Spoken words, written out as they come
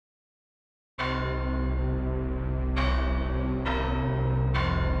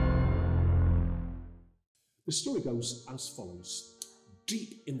The story goes as follows.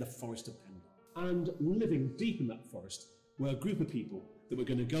 Deep in the forest of Pendle, and living deep in that forest were a group of people that were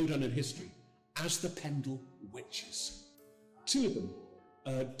going to go down in history as the Pendle Witches. Two of them,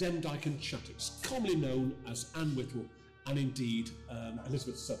 Demdike and Chattox, commonly known as Anne Whittle and indeed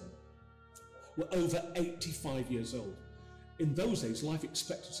Elizabeth Southern, were over 85 years old. In those days, life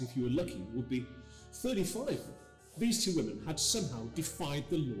expectancy, if you were lucky, would be 35. These two women had somehow defied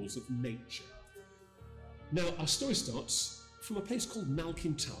the laws of nature. Now, our story starts from a place called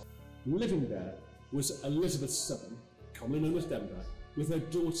Malkin Tower. Living there was Elizabeth Southern, commonly known as Demdike, with her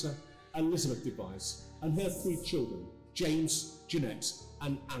daughter Elizabeth Devise and her three children, James, Jeanette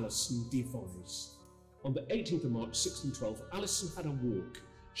and Alison Devise. On the 18th of March 1612, Alison had a walk.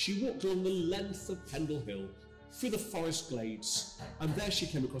 She walked along the length of Pendle Hill, through the forest glades, and there she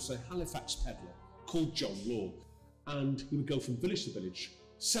came across a Halifax peddler called John Law, and he would go from village to village,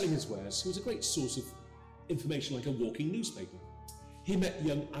 selling his wares. He was a great source of information, like a walking newspaper. He met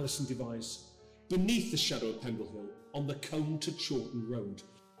young Alison Devise beneath the shadow of Pendle Hill on the Combe to Chawton Road.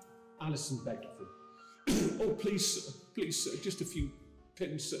 Alison begged of him, "Oh, please, sir, just a few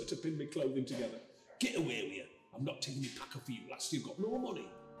pins, sir, to pin my clothing together. Get away with you. I'm not taking your pack off for you, lass. You've got no money."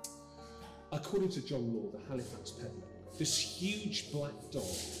 According to John Law, the Halifax peddler, this huge black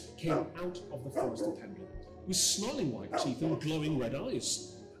dog came out of the forest of Pendle with snarling white teeth and glowing red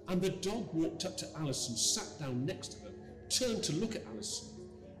eyes. And the dog walked up to Alison, sat down next to her, turned to look at Alison,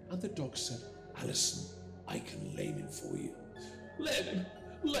 and the dog said, "Alison, I can lame him for you."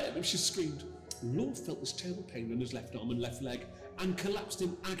 Let him, she screamed. Law felt this terrible pain in his left arm and left leg and collapsed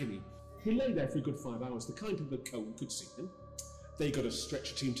in agony. He lay there for a good 5 hours. The kind people at Combe could see him. They got a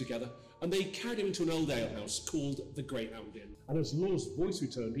stretcher team together and they carried him into an old alehouse called the Greyhound Inn. And as Law's voice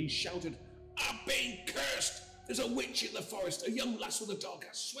returned, he shouted, "I've been cursed! There's a witch in the forest, a young lass with a dog,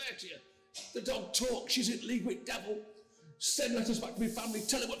 I swear to you. The dog talks, she's in league with devil. Send letters back to my family,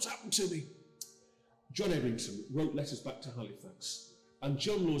 tell him what's happened to me." John Ebrington wrote letters back to Halifax, and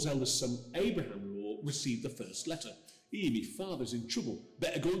John Law's eldest son, Abraham Law, received the first letter. "Me father's in trouble,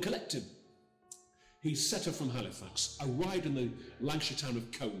 better go and collect him." He set off from Halifax, arrived in the Lancashire town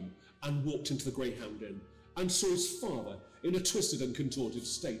of Combe, and walked into the Greyhound Inn, and saw his father in a twisted and contorted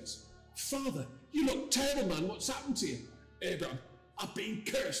state. "Father, you look terrible, man, what's happened to you?" "Abraham, I've been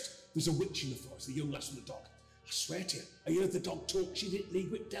cursed. There's a witch in the forest, a young lass with a dog. I swear to you, I heard the dog talk, she's in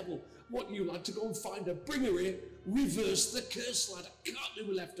league with devil. Want you, lad, to go and find her, bring her here, reverse the curse, lad. I can't do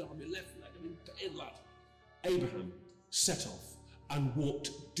my left arm, my left leg, I'm in pain, lad." Abraham set off and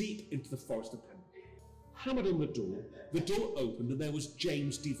walked deep into the forest of Pendle. Hammered on the door opened, and there was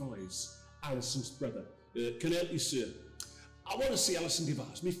James Devise, Alison's brother. "Can I help you, sir?" "I want to see Alison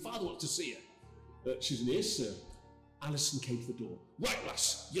Devise. My father wants to see her." "She's in here, sir." Alison came to the door. "Right,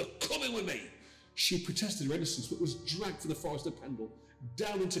 lass, you're coming with me." She protested her innocence, but was dragged from the forest of Pendle,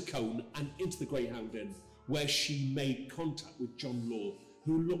 down into Combe and into the Greyhound Inn, where she made contact with John Law,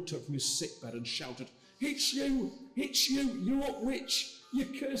 who looked up from his sick bed and shouted, it's you, you're up witch. You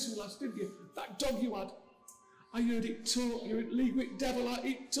cursed me, lass, didn't you? That dog you had. I heard it talk, you're in league with devil,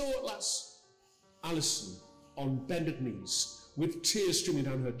 it talk, lass." Alison, on bended knees, with tears streaming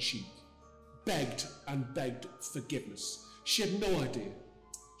down her cheek, begged and begged forgiveness. She had no idea.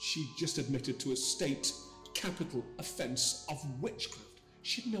 She just admitted to a state capital offence of witchcraft.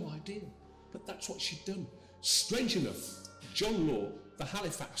 She had no idea, but that's what she'd done. Strange enough, John Law, the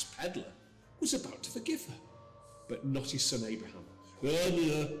Halifax peddler, was about to forgive her, but not his son Abraham. "Oh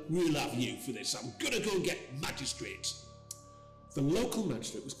no, we'll have you for this. I'm gonna go and get magistrates." The local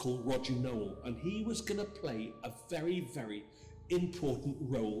magistrate was called Roger Noel, and he was gonna play a very, very important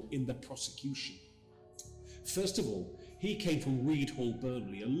role in the prosecution. First of all, he came from Reed Hall,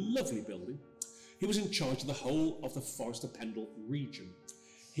 Burnley, a lovely building. He was in charge of the whole of the Forest of Pendle region.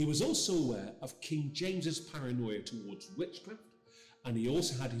 He was also aware of King James's paranoia towards witchcraft, and he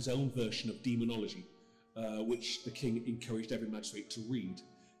also had his own version of demonology, which the king encouraged every magistrate to read.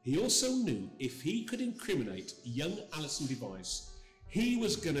 He also knew if he could incriminate young Alison Devise, he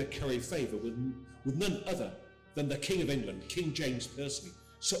was going to curry favour with none other than the King of England, King James personally.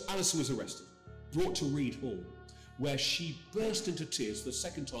 So Alison was arrested, brought to Reed Hall, where she burst into tears for the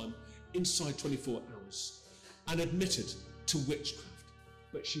second time inside 24 hours and admitted to witchcraft.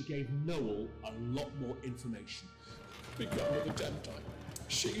 But she gave Noel a lot more information. "Begun with a Demdike.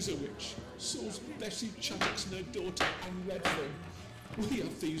 She's a witch. So's Bessie Chattox and her daughter Anne Redfern. We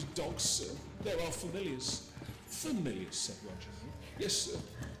have these dogs, sir. They're our familiars." "Familiars," said Roger. "Yes, sir.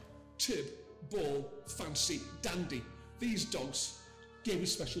 Tib, Ball, Fancy, Dandy. These dogs gave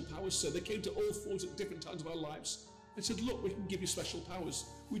us special powers, sir. They came to all fours at different times of our lives. and said, look, we can give you special powers.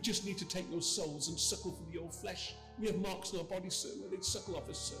 We just need to take your souls and suckle from your flesh. We have marks on our bodies, sir, where they'd suckle off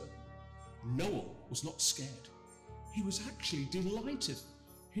us, sir. Noel was not scared. He was actually delighted.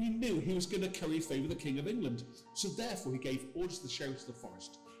 He knew he was going to curry favour with the King of England, so therefore he gave orders to the sheriffs of the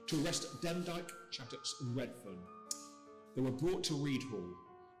forest to arrest Demdike, Chattox and Redfern. They were brought to Reed Hall,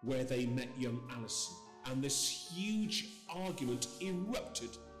 where they met young Alison, and this huge argument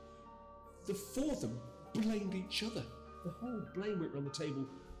erupted. The four of them blamed each other. The whole blame went around the table,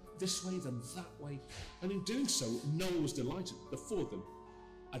 this way then that way, and in doing so, Noel was delighted. The four of them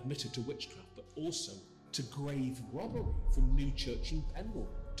admitted to witchcraft, but also to grave robbery from Newchurch and Pendle,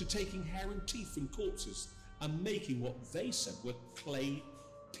 to taking hair and teeth from corpses and making what they said were clay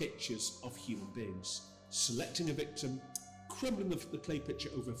pictures of human beings, selecting a victim, crumbling the clay picture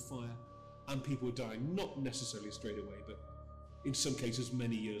over a fire, and people were dying, not necessarily straight away, but in some cases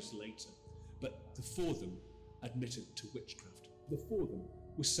many years later. But the four of them admitted to witchcraft. The four of them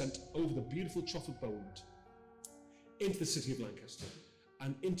were sent over the beautiful Trough of Bowland into the city of Lancaster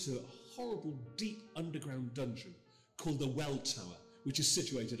and into a horrible deep underground dungeon called the Well Tower, which is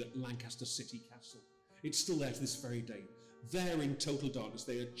situated at Lancaster City Castle. It's still there to this very day. There in total darkness,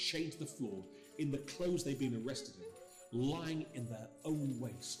 they are chained to the floor in the clothes they've been arrested in, lying in their own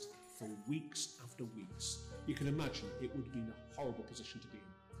waste for weeks after weeks. You can imagine it would have been a horrible position to be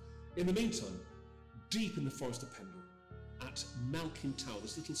in. In the meantime, deep in the forest of Pendle, at Malkin Tower,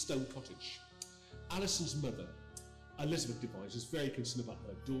 this little stone cottage, Alison's mother, Elizabeth Devise, is very concerned about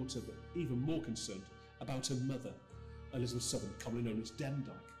her daughter, but even more concerned about her mother, Elizabeth Southern, commonly known as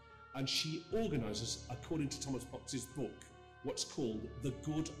Demdike, and she organises, according to Thomas Potts's book, what's called the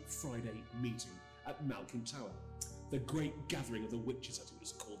Good Friday Meeting at Malkin Tower, the great gathering of the witches, as it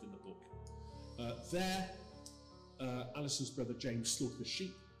was called in the book. There, Alison's brother James slaughtered the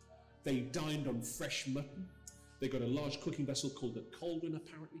sheep. They dined on fresh mutton. They got a large cooking vessel called a cauldron,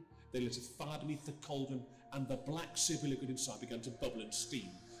 apparently. They lit a fire beneath the cauldron, and the black soupy liquid inside began to bubble and steam.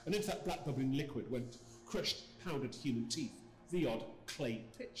 And into that black bubbling liquid went crushed, powdered human teeth, the odd clay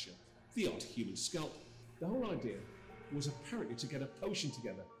picture, the odd human scalp. The whole idea was apparently to get a potion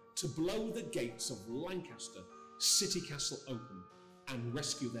together to blow the gates of Lancaster City Castle open and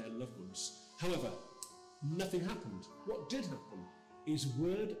rescue their loved ones. However, nothing happened. What did happen is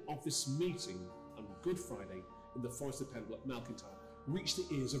word of this meeting on Good Friday in the Forest of Pendle at Malkin Tower reached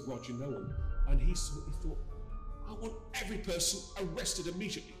the ears of Roger Noel, and he thought, I want every person arrested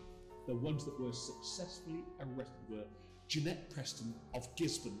immediately. The ones that were successfully arrested were Jeanette Preston of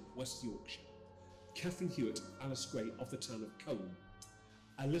Gisborne, West Yorkshire, Catherine Hewitt, Alice Gray of the town of Combe,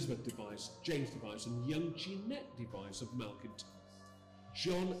 Elizabeth Devise, James Devise, and young Jeanette Devise of Malkin Tower,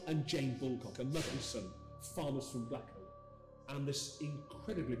 John and Jane Bulcock, a mother and son, farmers from Blackhall, and this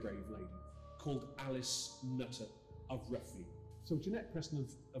incredibly brave lady called Alice Nutter of Ruffley. So Jeanette Preston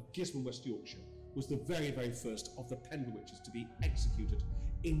of Gisborne, West Yorkshire, was the very, very first of the Pendle witches to be executed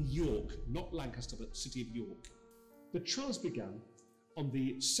in York, not Lancaster, but the city of York. The trials began on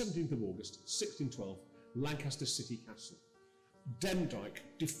the 17th of August, 1612, Lancaster City Castle. Demdike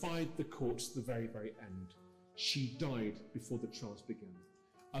defied the courts to the very, very end. She died before the trials began.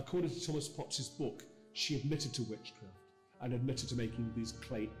 According to Thomas Potts's book, she admitted to witchcraft and admitted to making these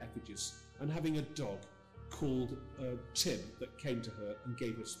clay effigies and having a dog called Tim that came to her and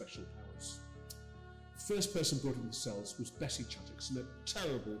gave her special powers. First person brought into the cells was Bessie Chattox, in a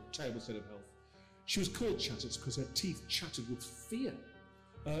terrible, terrible state of health. She was called Chattox because her teeth chattered with fear.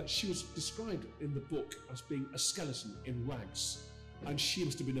 She was described in the book as being a skeleton in rags, and she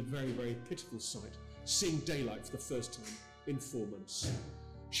must have been a very, very pitiful sight, seeing daylight for the first time in 4 months.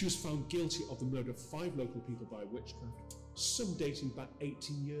 She was found guilty of the murder of 5 local people by witchcraft, some dating back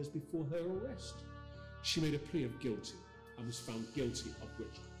 18 years before her arrest. She made a plea of guilty and was found guilty of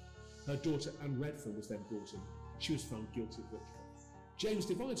witchcraft. Her daughter Anne Redfern was then brought in. She was found guilty of witchcraft. James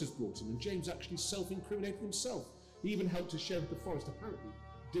Devise was brought in, and James actually self-incriminated himself. He even helped a sheriff of the forest apparently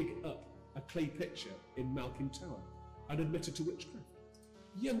dig up a clay picture in Malkin Tower and admitted to witchcraft.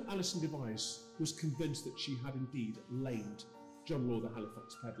 Young Alison Devise was convinced that she had indeed lamed John Law, the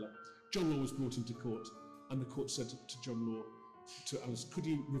Halifax peddler. John Law was brought into court, and the court said to John Law, to Alice, could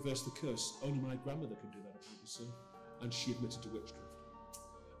you reverse the curse? Only my grandmother can do that, apparently, sir. And she admitted to witchcraft.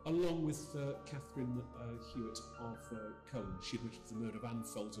 Along with Catherine Hewitt of Combe, she admitted to the murder of Anne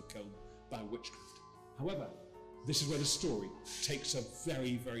Foles of Combe by witchcraft. However, this is where the story takes a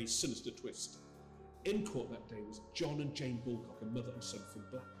very, very sinister twist. In court that day was John and Jane Bulcock, a mother and son from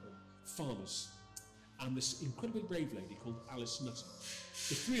Blackburn, farmers, and this incredibly brave lady called Alice Nutter.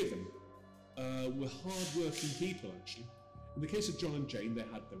 The 3 of them were hard-working people, actually. In the case of John and Jane, they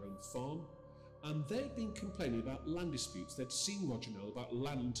had their own farm. and they'd been complaining about land disputes. They'd seen Roger Nowell about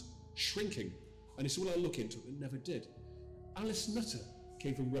land shrinking, and he said, well, I'll look into it, and never did. Alice Nutter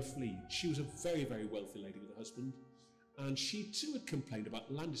came from Roughlee. She was a very, very wealthy lady with a husband, and she too had complained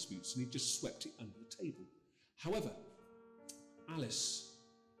about land disputes, and he'd just swept it under the table. However, Alice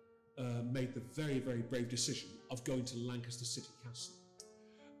made the very, very brave decision of going to Lancaster City Castle.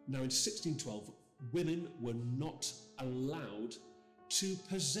 Now, in 1612, women were not allowed to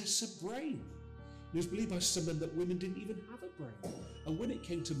possess a brain. It was believed by some men that women didn't even have a brain. And when it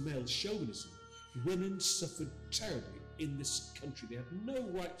came to male chauvinism, women suffered terribly in this country. They had no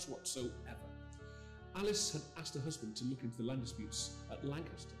rights whatsoever. Alice had asked her husband to look into the land disputes at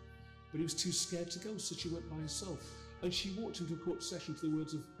Lancaster, but he was too scared to go, so she went by herself. And she walked into a court session to the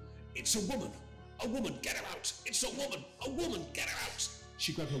words of, "It's a woman! A woman! Get her out! It's a woman! A woman! Get her out!"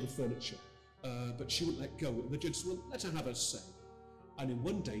 She grabbed hold of the furniture, but she wouldn't let go. The judge said, "Well, let her have her say." And in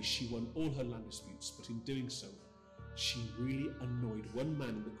one day she won all her land disputes, but in doing so, she really annoyed one man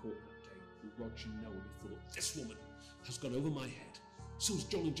in the court that day, Roger Nowell. He thought, "This woman has gone over my head. So is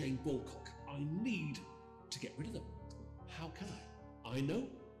John and Jane Balcock. I need to get rid of them. How can I? I know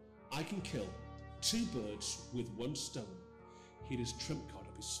I can kill 2 birds with 1 stone." He had his trump card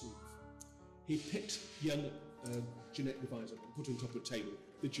up his sleeve. He picked young Jeanette Devise up and put her on top of the table.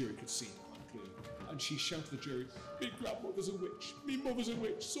 The jury could see her quite clearly. And she shouted to the jury, "Me grandmother's a witch. Me mother's a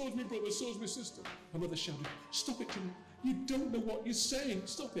witch. So's my brother. So's my sister." Her mother shouted, "Stop it, Jeanette. You don't know what you're saying.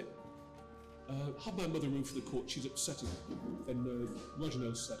 Stop it." "Have my mother removed from the court. She's upsetting." Then Roger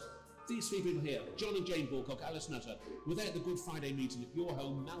Nowell said, "These 3 people here, John and Jane Balcock, Alice Nutter, were there at the Good Friday meeting at your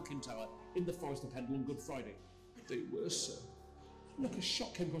home, Malkin Tower, in the Forest of Pendle on Good Friday." "They were, sir." Look, a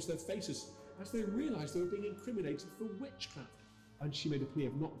shock came across their faces as they realised they were being incriminated for witchcraft. And she made a plea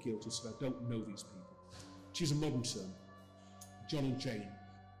of not guilty, said, "I don't know these people." She's a modern term. John and Jane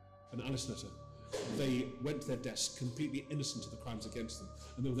and Alice Nutter, they went to their desks completely innocent of the crimes against them,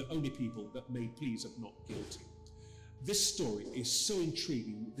 and they were the only people that made pleas of not guilty. This story is so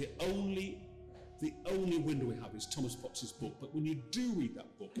intriguing. The only window we have is Thomas Potts's book, but when you do read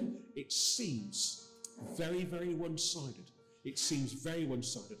that book, it seems very, very one-sided. It seems very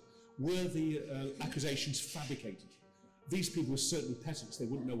one-sided. Were the accusations fabricated? These people were certainly peasants. They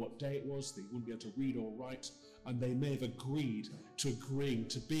wouldn't know what day it was. They wouldn't be able to read or write, and they may have agreed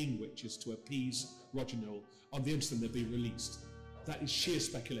to being witches to appease Roger Nowell. On the instant they'd be released. That is sheer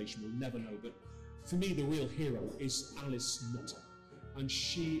speculation. We'll never know. But for me, the real hero is Alice Nutter, and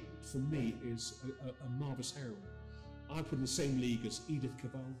she, for me, is a marvellous heroine. I put in the same league as Edith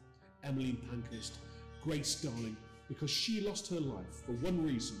Cavell, Emmeline Pankhurst, Grace Darling, because she lost her life for one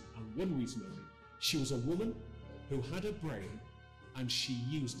reason, and one reason only. She was a woman who had a brain, and she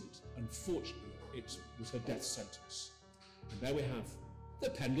used it. Unfortunately, it was her death sentence. And there we have the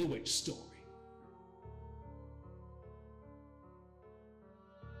Pendle Witch story.